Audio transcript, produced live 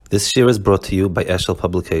This year is brought to you by Eshel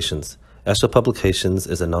Publications. Eshel Publications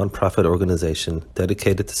is a non-profit organization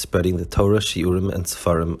dedicated to spreading the Torah, Shiurim, and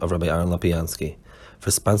Sefarim of Rabbi Aaron Lapiansky. For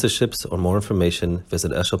sponsorships or more information,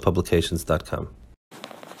 visit eshelpublications.com.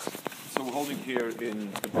 So we're holding here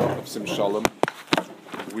in the book of Sim Shalom.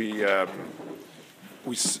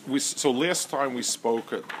 So last time we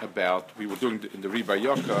spoke about, we were doing in the Riba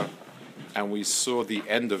Yaka, and we saw the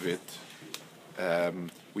end of it.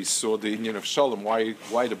 We saw the Indian of Shalom, why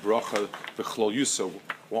the bracha, the Chlol Yusuf,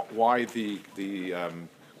 why the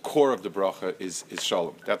core of the bracha is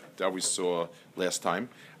Shalom. That we saw last time.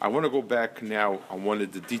 I want to go back now on one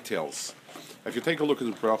of the details. If you take a look at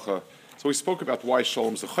the bracha, so we spoke about why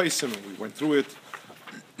Shalom's the Chaisim, and we went through it.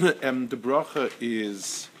 And the bracha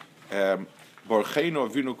is Barucheinu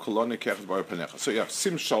Avinu Kolone Kechet Bar Panecha. So yeah,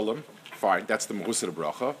 Sim Shalom, fine, that's the Mahus of the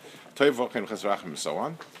bracha. Toiv V'chein Chesrachim and so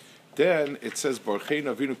on. Then it says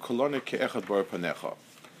Barucheinu Avinu Kolone Kechet Bar Panecha.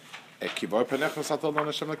 Ki Bar Panecha Satal Nan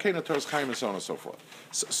Hashem Lakeinu Torah's Chaim and so on and so forth.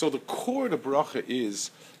 So the core of the bracha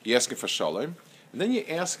is you're asking for Shalom, and then you're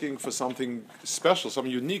asking for something special,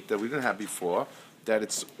 something unique that we didn't have before. That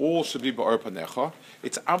it's all should be ba'or panecha.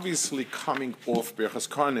 It's obviously coming off Birchas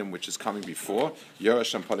Karnim, which is coming before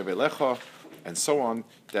Yerush and Panevelecha, and so on.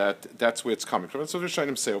 That's where it's coming from. And so the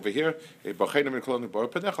Rishonim say over here,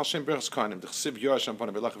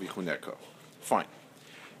 fine.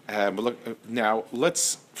 Now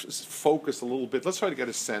let's focus a little bit. Let's try to get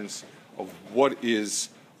a sense of what is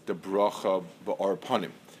the bracha ba'or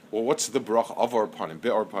panim, or what's the bracha of our panim,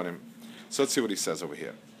 be'or panim. So let's see what he says over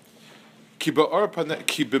here. Ki b'me'or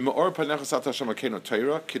panecha sat Hashem Lakeinu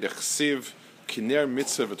Torah, ki dechsiv ki ner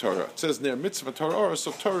mitzvah v'torah. It says ner mitzvah v'torah,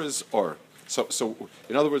 so Torah is or. So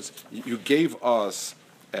in other words, you gave us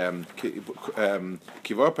ki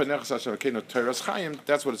b'or panecha sat Hashem Lakeinu Torah's Chaim.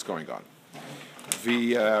 That's what is going on.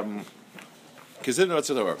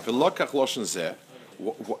 V'lokach loshen zeh.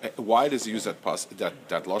 Why does he use that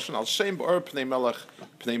loshen? Al shem b'or pnei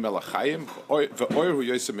melech Chaim v'or hu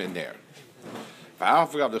yosem in ner.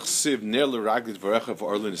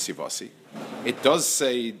 It does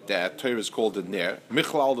say that Torah is called a ner.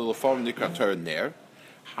 Michlal de lefam nikra Torah ner.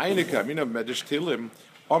 Heineke mina medish tilim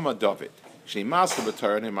Oma David. Shei masel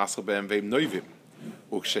b'Torah ne masel be'em ve'im noivim.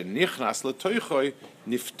 U'kshenichnas letoichoi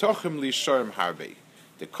niftochim li sharm harvei.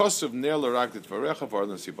 The cost of ner l'ragdit v'recha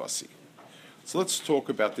v'orlin sivasi. So let's talk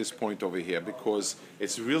about this point over here because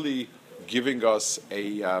it's really giving us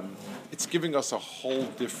a whole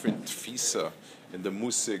different tfisa in the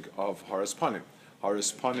musig of Haras Panim.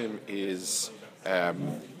 Haras Panim is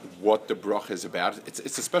what the bracha is about.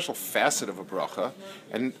 It's a special facet of a bracha,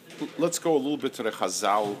 and let's go a little bit to the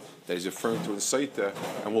Chazal that he's referring to in Saita,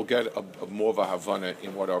 and we'll get a more of a Havana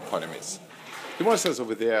in what our Panim is. The Gemara says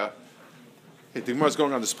over there, the Gemara is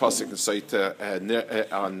going on this pasuk in Saita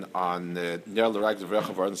on Ner l'ragd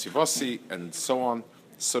v'recha v'arden sivasi and so on.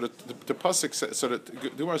 So the pasuk says, so the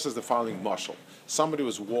Gemara says the following mashal: somebody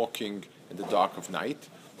was walking in the dark of night,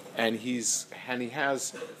 and he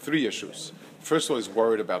has three issues. First of all, he's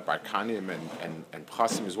worried about barkanim and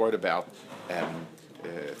pchasim. He's worried about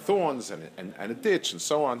thorns and a ditch and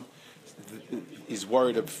so on. He's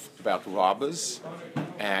worried about robbers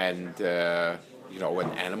and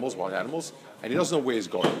and animals, wild animals, and he doesn't know where he's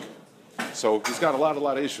going. So he's got a lot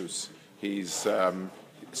of issues.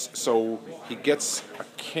 So he gets a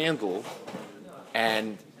candle,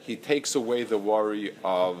 and he takes away the worry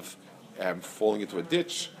of falling into a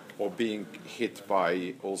ditch or being hit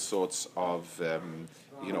by all sorts of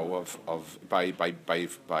by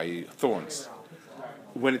thorns.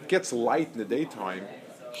 When it gets light in the daytime,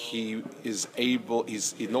 he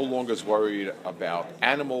no longer is worried about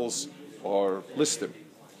animals or listim.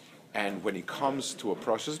 And when he comes to a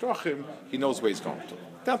Parashas Drachim, he knows where he's going to.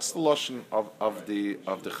 That's the lashon of the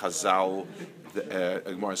Chazal, the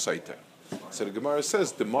Gemara Saita. So the Gemara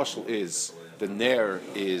says the mashal is the ner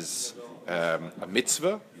is a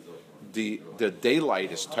mitzvah, the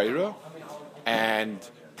daylight is Torah, and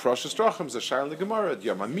Parashas Drachim is a shayla in the Gemara,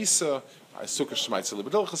 Yom HaMisa, Sukkah Shemaitz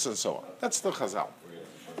Libedilchas, and so on. That's the Chazal.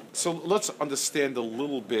 So let's understand a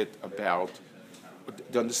little bit about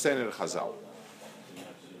the understanding of Chazal.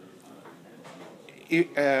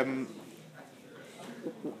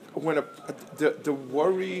 When the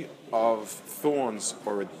worry of thorns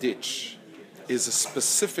or a ditch is a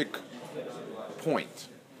specific point.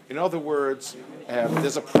 In other words,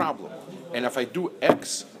 there's a problem, and if I do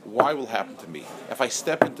X, Y will happen to me. If I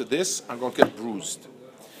step into this, I'm going to get bruised.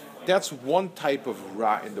 That's one type of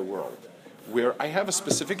ra in the world, where I have a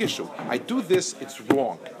specific issue. I do this, it's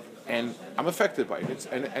wrong, and I'm affected by it,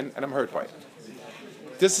 and I'm hurt by it.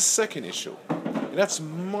 There's a second issue, and that's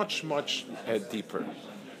much, much deeper.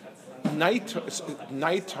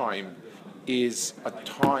 nighttime is a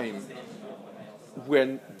time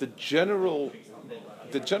when the general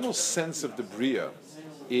sense of the Bria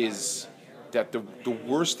is that the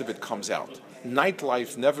worst of it comes out.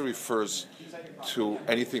 Nightlife never refers to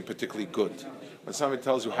anything particularly good. When somebody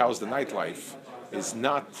tells you how's the nightlife,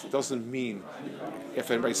 doesn't mean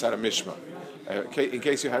if anybody's had a mishma. In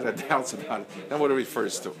case you had a doubts about it, that's what it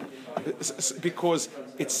refers to. Because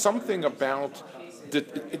it's something about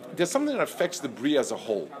there's something that affects the Bria as a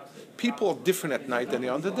whole. People are different at night than they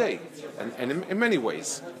are in the day, and in many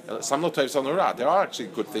ways. Some not types on the rad. There are actually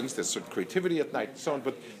good things. There's certain creativity at night and so on,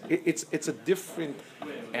 but it's a different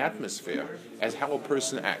atmosphere as how a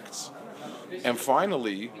person acts. And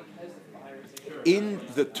finally, in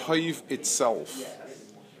the toiv itself,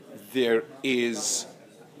 there is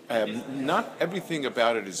not everything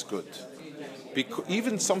about it is good. Because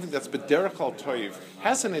even something that's bederach al toiv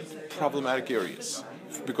has in it problematic areas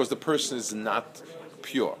because the person is not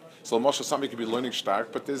pure. So Moshe, somebody could be learning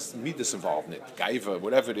stark, but there's midas involved in it, gaiva,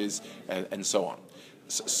 whatever it is, and so on.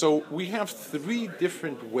 So we have three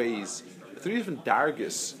different ways, three different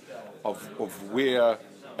dargis of where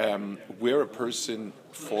a person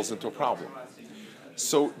falls into a problem.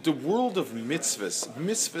 So the world of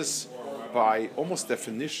mitzvahs by almost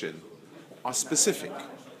definition are specific.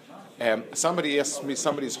 Somebody asks me,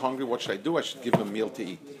 somebody's hungry, what should I do? I should give him a meal to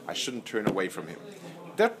eat. I shouldn't turn away from him.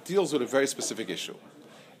 That deals with a very specific issue.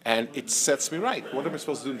 And it sets me right. What am I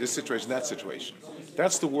supposed to do in this situation, that situation?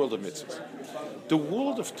 That's the world of mitzvahs. The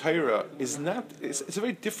world of Torah is not, it's a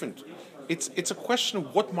very different, it's a question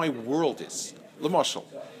of what my world is. L'mashal,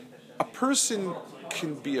 a person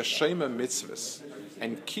can be a shema mitzvahs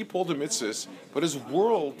and keep all the mitzvahs, but his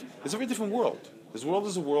world is a very different world. His world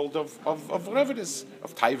is a world of whatever it is,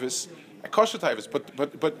 of taivas, kosher taivas, but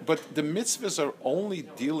the mitzvahs are only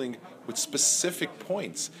dealing with specific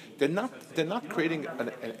points. They're not creating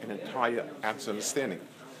an entire absolute understanding.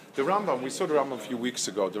 The Rambam, we saw the Rambam a few weeks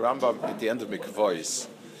ago. The Rambam at the end of Mikvois,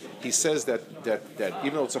 he says that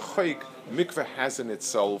even though it's a chayik, mikveh has in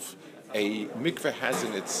itself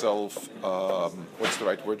what's the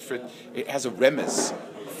right word for it? It has a remez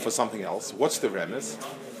for something else. What's the remez?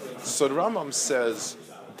 So the Rambam says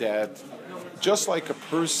that just like a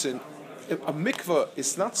person, a mikveh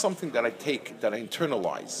is not something that I take, that I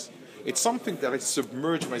internalize. It's something that I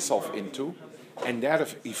submerge myself into, and that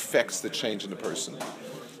affects the change in the person.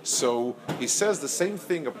 So he says the same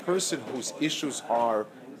thing, a person whose issues are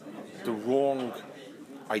the wrong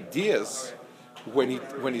ideas, when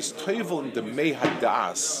he's toivel in the mei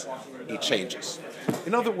hadas, he changes.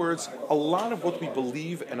 In other words, a lot of what we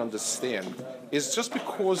believe and understand is just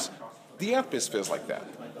because the atmosphere is like that.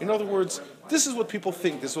 In other words, this is what people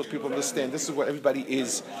think. This is what people understand. This is what everybody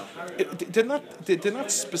is. It's not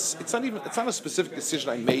a specific decision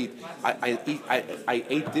I made. I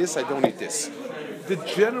ate this. I don't eat this. The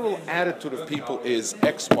general attitude of people is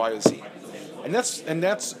X, Y, or Z, and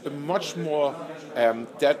that's much more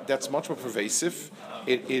that's much more pervasive.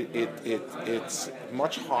 It's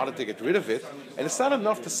much harder to get rid of it, and it's not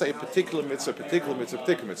enough to say a particular mitzvah.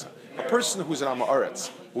 A person who's an Amaretz,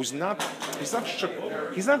 he's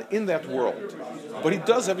not in that world, but he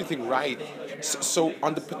does everything right. So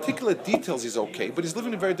on the particular details he's okay, but he's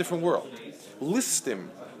living in a very different world. Listim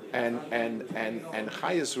and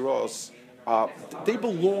Chayes Ros, they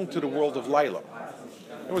belong to the world of Laila.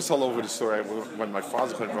 I was all over the story when my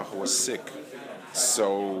father was sick.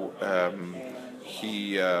 So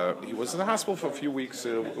he was in the hospital for a few weeks,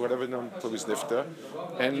 whatever, until he was nifta,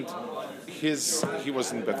 and he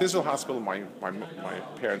was in Beth Israel Hospital. My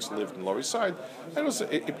parents lived in Lower East Side, and it was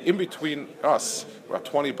in between us, about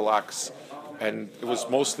 20 blocks, and it was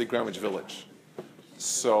mostly Greenwich Village.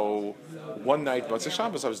 So one night, Motzei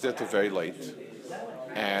Shabbos, I was there till very late,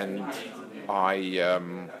 and at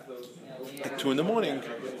 2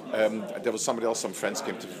 a.m, there was somebody else, some friends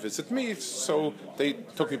came to visit me, so they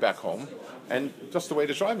took me back home. And just the way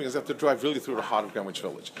they're driving is that they drive really through the heart of Greenwich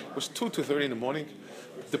Village. It was 2:30 in the morning.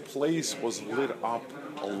 The place was lit up,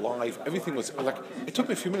 alive. Everything was like, it took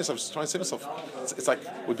me a few minutes. I was trying to say to myself, it's like,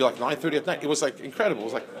 it would be like 9:30 at night. It was like incredible. It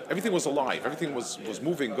was like, everything was alive. Everything was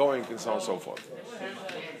moving, going, and so on and so forth.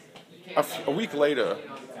 A week later,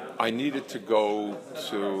 I needed to go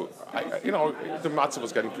to, the matzah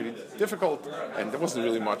was getting pretty difficult, and there wasn't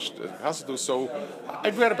really much else to do. So I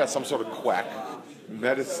read about some sort of quack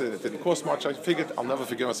medicine. It didn't cost much. I figured I'll never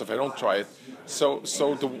forgive myself if I don't try it. So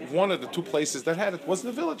one of the two places that had it was in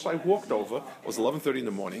the village. I walked over. It was 11:30 in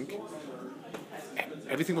the morning.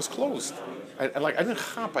 Everything was closed. and like I didn't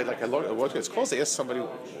hop. I looked. It's closed. I asked somebody,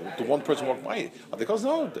 the one person walked by. They goes,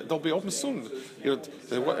 no, they'll be open soon. They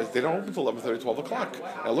don't open until 11:30, 12 o'clock.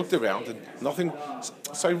 And I looked around and nothing.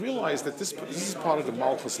 So I realized that this is part of the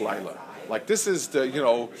Malchus Laila. Like this is the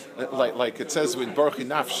like it says in Baruch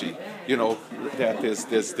Nafshi, that there's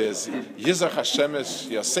Yizach Hashemesh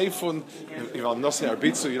Yasefun, Nosi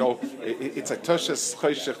Arbitzu. It's like Toshes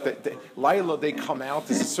Choshech. Laila, they come out.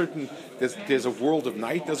 There's a certain there's a world of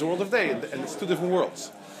night, there's a world of day, and it's two different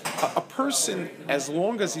worlds. A person, as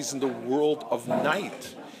long as he's in the world of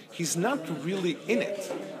night, he's not really in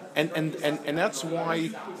it. And that's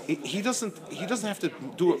why he doesn't have to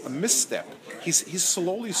do a misstep. He's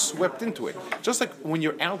slowly swept into it. Just like when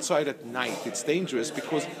you're outside at night, it's dangerous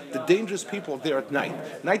because the dangerous people are there at night.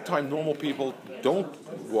 Nighttime, normal people don't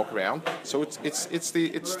walk around, so it's the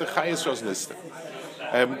Chayes Rosnista.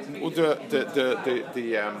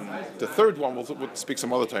 The third one we'll speak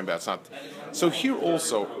some other time about. It's not. So here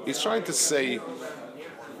also he's trying to say,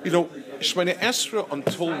 Shemini Esra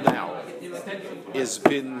until now has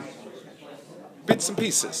been bits and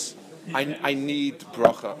pieces. I need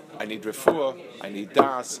bracha, I need refuah, I need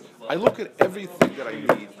das. I look at everything that I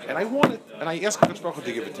need, and I want it, and I ask HaKadosh Baruch Hu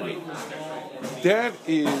to give it to me. That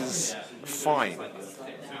is fine,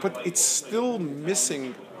 but it's still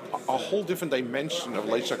missing a whole different dimension of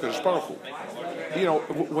Leish HaKadosh Baruch Hu.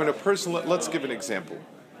 When a person, let's give an example.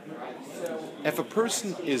 If a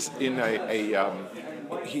person is in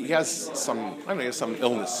he has some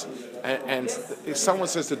illness, and if someone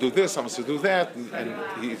says to do this, someone says to do that, and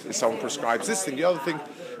someone prescribes this thing, the other thing.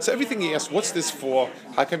 So everything he asks, what's this for?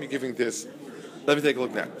 How come you're giving this? Let me take a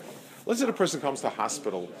look now. Let's say the person comes to a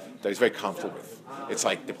hospital that he's very comfortable with. It's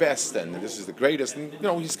like the best, and this is the greatest, and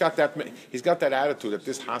he's got that attitude that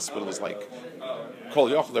this hospital is like Kol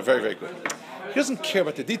Yochel, they're very, very good. He doesn't care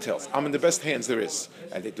about the details. I'm in the best hands there is.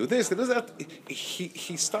 And they do this, they do that.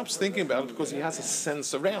 He stops thinking about it because he has a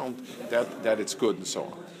sense around that it's good and so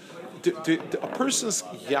on. A person's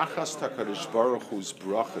Yachas HaKadosh Baruch Hu's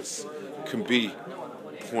brachas can be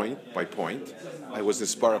point by point. I was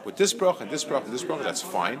this baruch with this brach and this brach and this brach, that's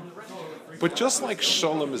fine. But just like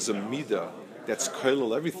Shalom is a midah that's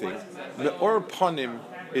kailul everything, Me'or Panim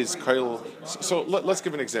is kailul. So let's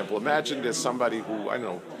give an example. Imagine there's somebody who, I don't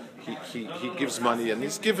know, he gives money and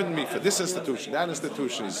he's given me for this institution, that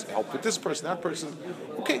institution, he's helped with this person, that person.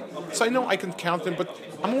 Okay, so I know I can count him, but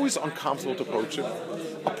I'm always uncomfortable to approach him.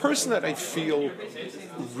 A person that I feel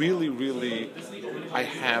really, really I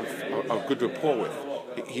have a good rapport with,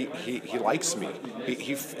 he likes me,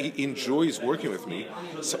 he enjoys working with me,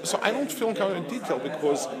 so I don't feel uncomfortable in detail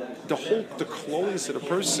because the clothes of the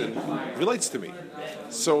person relates to me.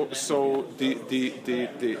 So the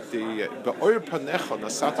Be'or Panecha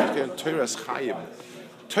Nasati Torah's Chayim.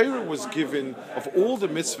 Torah was given, of all the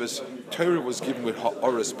mitzvahs, Torah was given with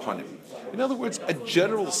Ha'oras Panim. In other words, a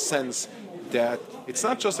general sense that it's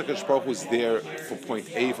not just like HaKadosh Baruch Hu is there for point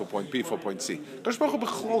A, for point B, for point C. HaKadosh Baruch Hu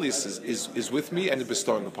B'chol is with me and is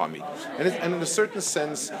bestowing upon me. And in a certain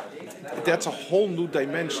sense, that's a whole new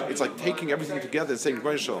dimension. It's like taking everything together and saying,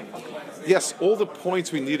 yes, all the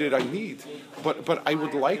points we needed, I need, but I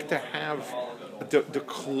would like to have the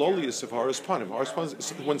klolius of Ha'oras Panim. Ha'oras Panim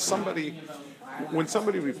is when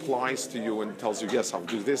somebody replies to you and tells you, yes, I'll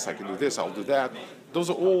do this, I can do this, I'll do that, those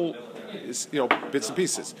are all bits and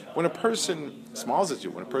pieces. When a person smiles at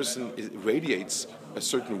you, when a person radiates a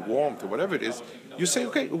certain warmth or whatever it is, you say,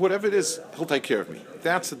 okay, whatever it is, he'll take care of me.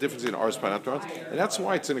 That's the difference in Ha'oras Panim, and that's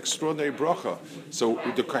why it's an extraordinary bracha. So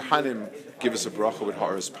the Kohanim give us a bracha with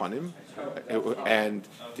Ha'oras Panim, and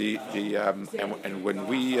and when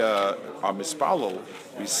we are mispalel,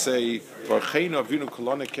 we say Barcheinu Avinu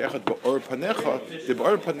Kolana Ke'echad Be'or Panecha. The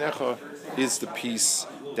Be'or Panecha is the piece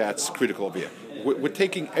that's critical over here. We're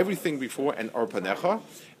taking everything before and Or Panecha,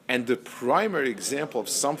 and the primary example of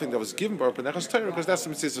something that was given by Or Panecha is Torah, because that's the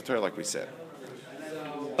mitzvah of Torah, like we said.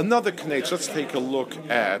 Another knetch. Let's take a look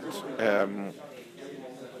at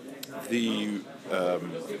the.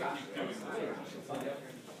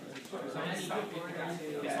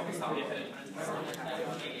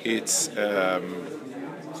 It's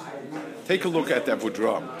take a look at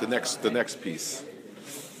Avodram, the next piece.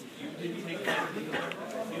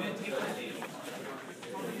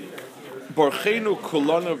 Barcheinu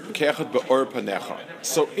kolana kechet be'or panecha.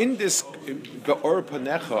 So in this be'or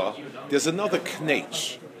panecha, there's another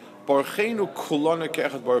knetch. Barcheinu kolana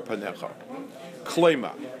kechet be'or panecha.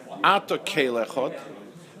 Klema ato kelechot.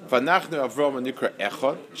 Vanachnu Avram Nikra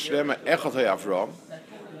Echad, Shlema Echad HaYavram,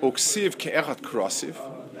 Uksiv Ke'echad Krosiv,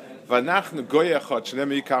 Vanachnu Goy Echad,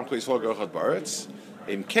 Shlema Yikam Chayisol Goyechad Baretz,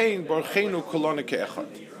 Im Kain Barcheinu Kolana Ke'echad.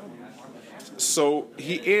 So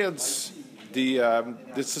he adds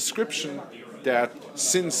this description that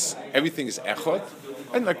since everything is echad,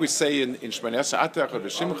 and like we say in Shmanesa Atach or the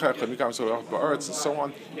Shimcha and so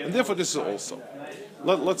on, and therefore this is also.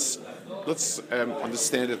 Let's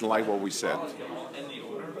understand it in light of what we said.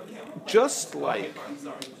 Just like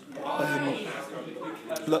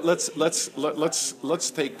let's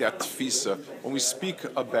take that tfisa when we speak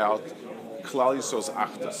about Klal Yisrael's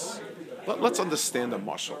Achdus. Let's understand the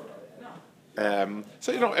mashal.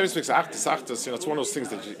 So everyone speaks Achdus. It's one of those things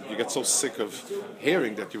that you get so sick of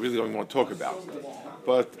hearing that you really don't even want to talk about.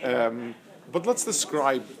 But let's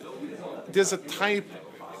describe. There's a type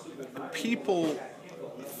people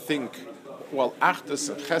think. Well, Achdus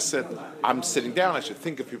and Chesed, I'm sitting down, I should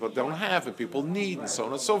think of people that don't have and people need and so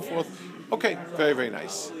on and so forth. Okay, very, very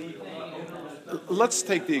nice. Let's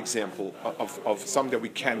take the example of something that we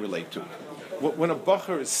can relate to. When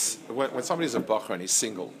somebody's a bacher and he's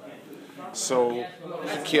single, so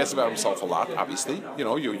he cares about himself a lot, obviously.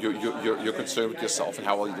 You're concerned with yourself and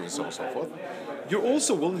how well you're doing, so on and so forth. You're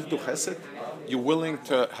also willing to do Chesed. You're willing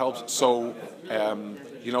to help. So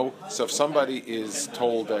if somebody is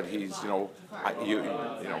told that he's, you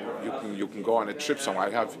can go on a trip somewhere.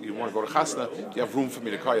 You want to go to Chasna? Do you have room for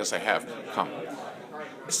me to call? Yes, I have. Come.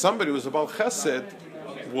 Somebody who's about Chesed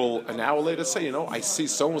will an hour later say, I see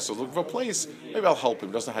so-and-so looking for a place. Maybe I'll help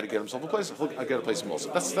him. Doesn't know how to get himself a place. I'll get a place for him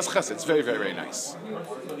also. That's Chesed. It's very, very, very nice.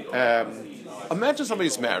 Imagine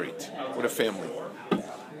somebody's married with a family,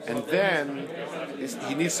 and then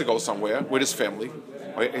he needs to go somewhere with his family.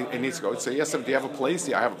 He needs to go. He'd say, yes, do you have a place?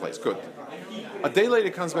 Yeah, I have a place. Good. A day later,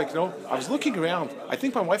 he comes back, I was looking around. I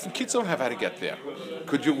think my wife and kids don't have how to get there.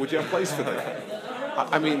 Would you have a place for them?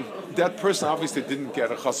 I mean, that person obviously didn't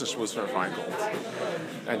get a chassan shmuz from Feingold.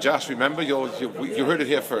 And Josh, remember, you heard it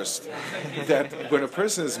here first, that when a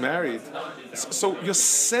person is married, so your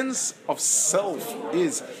sense of self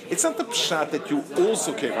it's not the pshat that you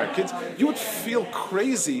also care about kids. You would feel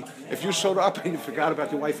crazy if you showed up and you forgot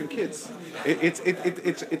about your wife and kids. It's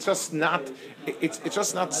just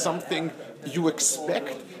not something you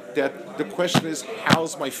expect. That the question is,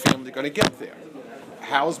 how's my family going to get there?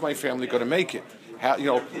 How's my family going to make it?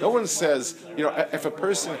 No one says, if a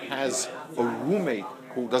person has a roommate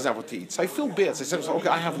who doesn't have what to eat, so I feel bad. So I said, okay,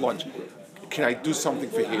 I have lunch. Can I do something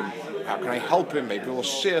for him? How can I help him? Maybe we'll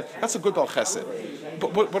share. That's a good Bal Chesed.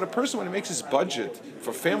 But a person, when he makes his budget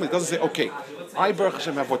for family, doesn't say, okay, I, Baruch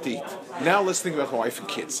Hashem, have what to eat. Now let's think about my wife and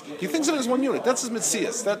kids. He thinks of it as one unit. That's his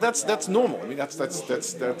mitzias. That's normal. I mean, that's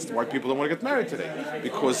why people don't want to get married today,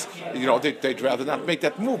 because they'd rather not make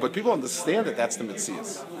that move. But people understand that that's the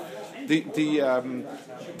mitzias. The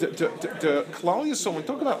Klal Yisrael, when we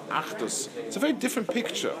talk about Achdus, it's a very different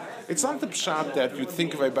picture. It's not the pshat that you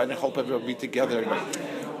think of everybody and help everybody be together.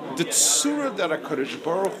 The tzura that HaKadosh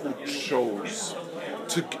Baruch Hu chose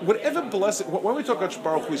to whatever blessing. When we talk about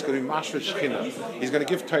Baruch Hu, he's going to be mashveh shechina. He's going to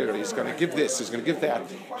give Torah. He's going to give this. He's going to give that.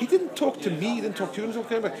 He didn't talk to me. He didn't talk to you. He didn't talk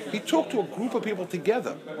to anybody. He talked to a group of people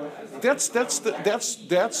together. That's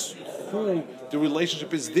who the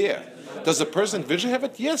relationship is there. Does the person vision have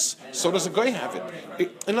it? Yes. So does a guy have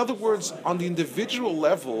it. In other words, on the individual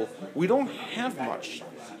level, we don't have much.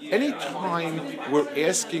 Anytime we're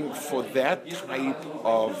asking for that type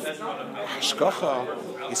of hashgacha,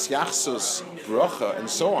 isyachsus, bracha, and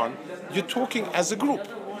so on, you're talking as a group.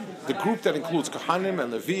 The group that includes Kohanim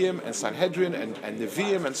and Leviim and Sanhedrin and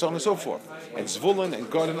Neviim and so on and so forth, and Zvulun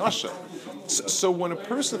and Gad and Asher. So when a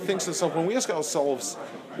person thinks of himself, when we ask ourselves,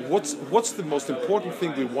 what's the most important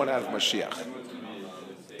thing we want out of Mashiach?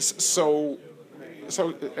 So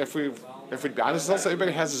if we be honest,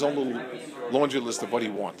 everybody has his own little laundry list of what he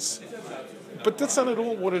wants. But that's not at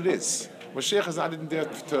all what it is. Mashiach is not there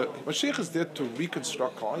Mashiach is there to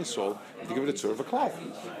reconstruct Klal Yisrael and to give it a sort of a klal.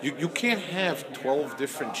 You can't have 12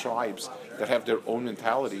 different tribes that have their own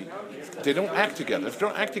mentality. They don't act together. If they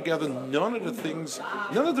don't act together, none of the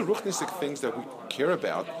ruchnistic things that we care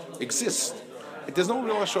about exist. There's no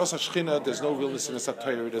real Ashras HaShechina, there's no real Nesinas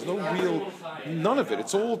HaTorah, there's no real, none of it.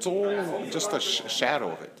 It's all just a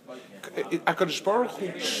shadow of it. HaKadosh Baruch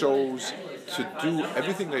Hu chose to do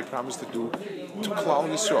everything they promised to do to Klal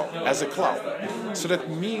Yisrael, as a Klal. So that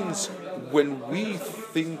means when we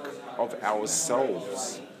think of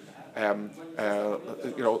ourselves,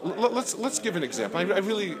 let's give an example. I'm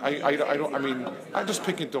just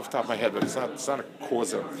picking it off the top of my head, but it's not a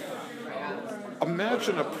cause of.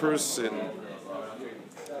 Imagine a person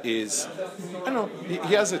is,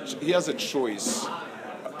 he has a choice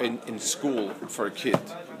in school for a kid,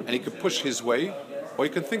 and he could push his way, or he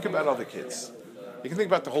can think about other kids. He can think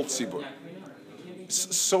about the whole tzibur.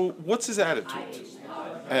 So what's his attitude?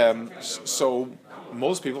 So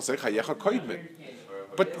most people say chayecha koidmin.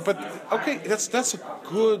 but okay, that's a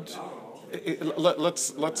good.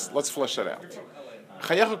 Let's flesh that out.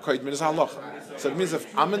 Chayecha koidmin is halacha. So it means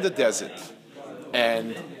if I'm in the desert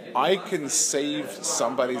and I can save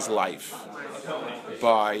somebody's life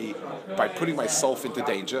by putting myself into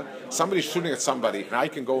danger. Somebody's shooting at somebody, and I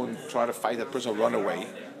can go and try to fight that person or run away.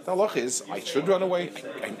 The halach is I should run away.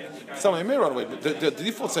 I may run away, but the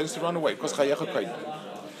default sense is to run away because chayecha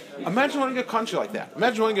koidmin. Imagine running a country like that.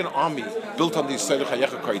 Imagine running an army built on these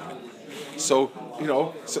chayecha koidmin. So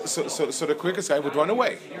the quickest guy would run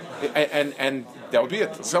away, and that would be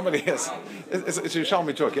it. Somebody has it's a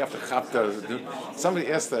Yerushalmi joke. You have to chap the.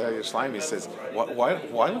 Somebody asked the Yerushalmi, he says,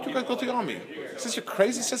 why don't you guys go to the army? He says, you're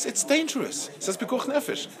crazy. He says, it's dangerous. He says, pikuach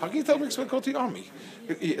nefesh. How can you tell me to go to the army?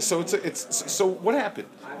 So so what happened?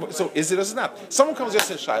 So is it or is it not? Someone comes and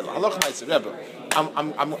says, Shaila, halach na'aseh, Rebbe,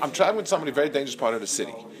 I'm traveling with somebody very dangerous part of the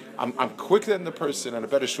city. I'm quicker than the person and a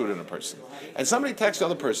better shooter than the person. And somebody attacks the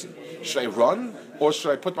other person. Should I run or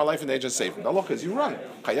should I put my life in danger and save him? The halacha is you run.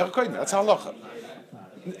 That's halacha.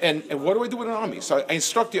 And what do I do with an army? So I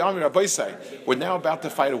instruct the army, Rabbi say, we're now about to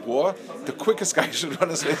fight a war. The quickest guy should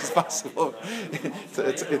run as fast as possible.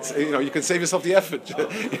 It's you can save yourself the effort.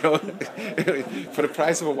 For the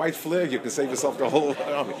price of a white flag, you can save yourself the whole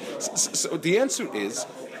army. So the answer is,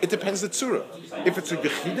 it depends the tzura. If it's a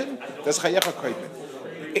yechidim, that's chayecha koidmin.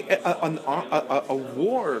 A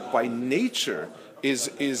war by nature is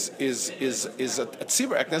a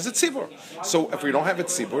tzibur acting as a tzibur. So if we don't have a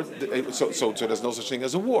tzibur, so there's no such thing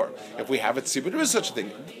as a war. If we have a tzibur, there is such a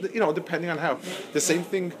thing. Depending on how. The same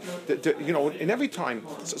thing. In every time.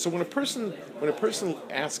 So when a person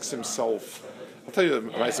asks himself, I'll tell you,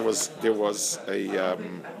 there was a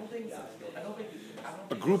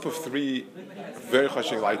group of three very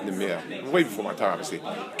chashing light in the mirror, way before my time, obviously,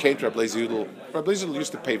 came to Rabbi Zudel. Rabbi Zudel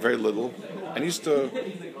used to pay very little, and used to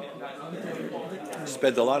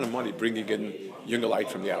spend a lot of money bringing in younger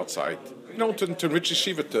light from the outside, to enrich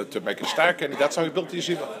yeshiva, to make it stark, and that's how he built the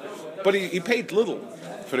yeshiva. But he paid little,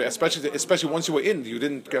 especially once you were in, you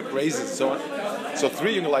didn't get raises and so on. So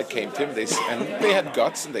three younger light came to him, they had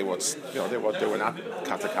guts, and they were not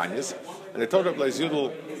katakanyas, and they told Rabbi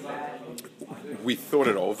Zudel, we thought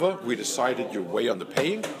it over. We decided you're way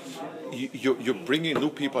underpaying. You're bringing new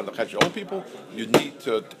people on the hedge, old people. You need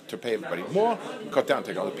to pay everybody more. Cut down,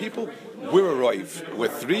 take other people. We're a roiv. We're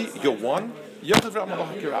three. You're one. That's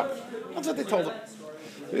what they told him.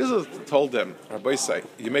 Jesus told them, Rabbi say,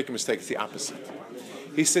 you make a mistake. It's the opposite.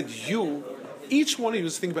 He said, each one of you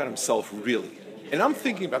is thinking about himself really, and I'm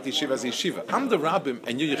thinking about the yeshiva as a yeshiva. I'm the rabbim,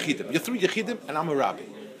 and you're yechidim. You're three yechidim, and I'm a rabbi.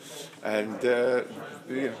 And I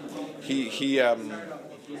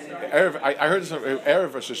heard this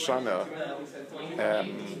Erev Rosh Hashanah,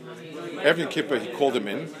 Erev Yom Kippur, he called him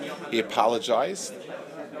in, he apologized,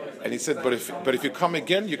 and he said, but if you come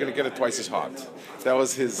again, you're going to get it twice as hard. That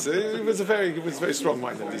was his. He was very strong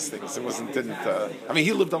minded in these things. He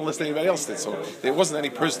lived on less than anybody else did, so there wasn't any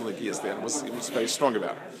personal ideas there. He was very strong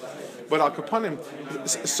about it. But Al Kapanim,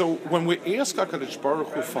 so when we ask HaKadosh Baruch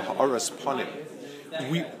Hu for Ha'aras Panim,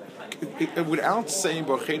 without saying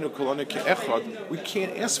Barucheinu Kolanu Ke'echad, we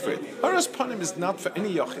can't ask for it. Haras Panim is not for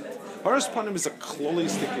any yachid. Haras Panim is a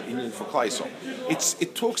klolistic Indian for Klal Yisrael.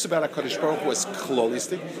 It talks about HaKadosh Baruch Hu as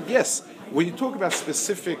klolistic. Yes, when you talk about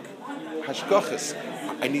specific hashgachas,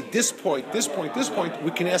 I need this point,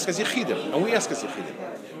 we can ask as Yechidim, and we ask as Yechidim.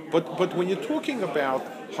 But when you're talking about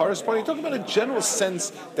Haras Panim, you're talking about a general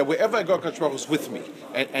sense that wherever I go, HaKadosh Baruch Hu is with me,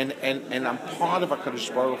 and I'm part of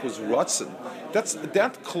HaKadosh Baruch Hu's Ratzon.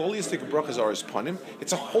 That klolistic bracha is Haras Panim.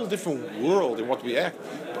 It's a whole different world in what we act.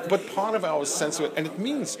 But part of our sense of it, and it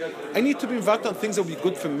means I need to be involved on things that would be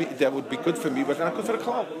good for me, but not good for the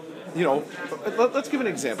klal. Let's give an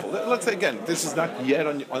example. Let's say again, this is not yet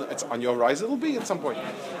on your rise. It'll be at some point.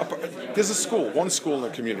 There's one school in the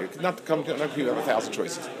community. Not you have 1,000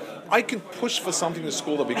 choices. I can push for something in the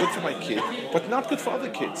school that'll be good for my kid, but not good for other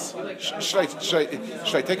kids. Should I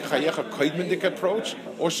take a chayecha koidmendik approach,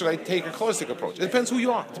 or should I take a klolistic approach? It depends who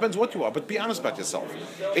you are. It depends what you are. But be honest about yourself.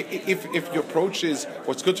 If your approach is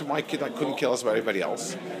what's good for my kid, I couldn't care less about everybody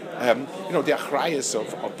else. The achrayas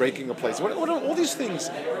of breaking a place. What all these things?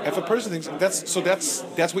 If a person thinks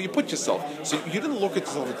that's where you put yourself. So you didn't look at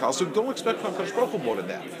yourself in class. So don't expect from HaKadosh Baruch Hu more than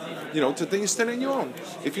that. Then you stand on your own.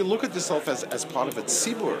 If you look at yourself as part of a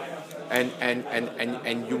tzibur, and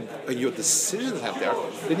your decisions have there,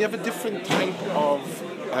 then you have a different type of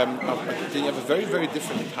then you have a very, very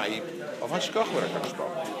different type of hashgach with HaKadosh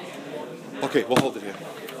Baruch Hu. Okay, we'll hold it here.